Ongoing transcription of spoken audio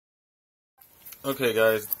Okay,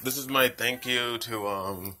 guys, this is my thank you to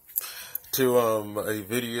a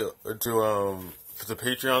video to the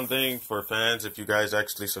Patreon thing for fans. If you guys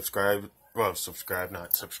actually subscribe, well, subscribe,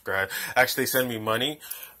 not subscribe, actually send me money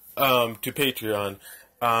to Patreon.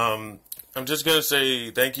 I'm just gonna say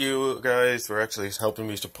thank you guys for actually helping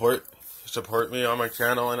me support me on my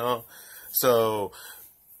channel and all. So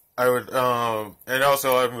I would, and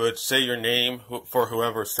also I would say your name for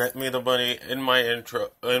whoever sent me the money in my intro,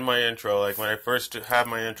 like when I first have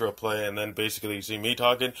my intro play and then basically you see me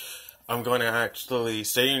talking, I'm going to actually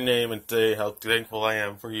say your name and say how thankful I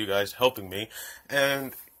am for you guys helping me.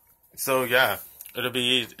 And so, yeah, it'll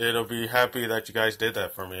be happy that you guys did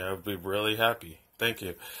that for me. I would be really happy. Thank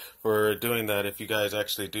you for doing that. If you guys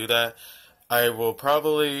actually do that, I will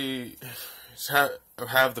probably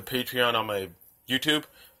have the Patreon on my YouTube.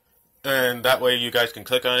 And that way you guys can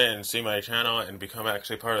click on it and see my channel and become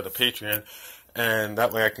actually part of the Patreon. And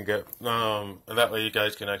that way I can get, that way you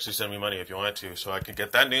guys can actually send me money if you want to. So I can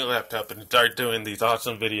get that new laptop and start doing these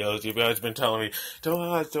awesome videos. You guys have been telling me,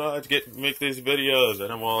 Todd, make these videos.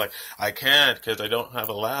 And I'm all like, I can't because I don't have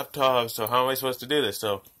a laptop. So how am I supposed to do this?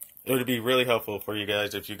 So it would be really helpful for you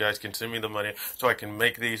guys if you guys can send me the money so I can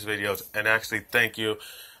make these videos and actually thank you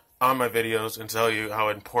on my videos and tell you how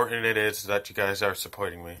important it is that you guys are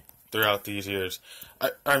supporting me throughout these years.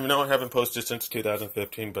 I know I haven't posted since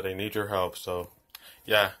 2015, but I need your help, so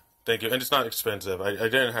yeah, thank you. And it's not expensive. I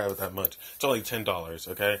didn't have that much. It's only $10,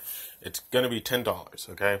 okay? It's going to be $10,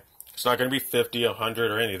 okay? It's not going to be 50,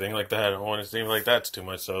 100, or anything like that. I don't want to seem like that's too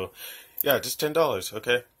much, so yeah, just $10,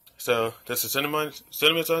 okay? So, this is Cinnamon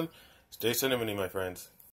Son. Stay cinnamony, my friends.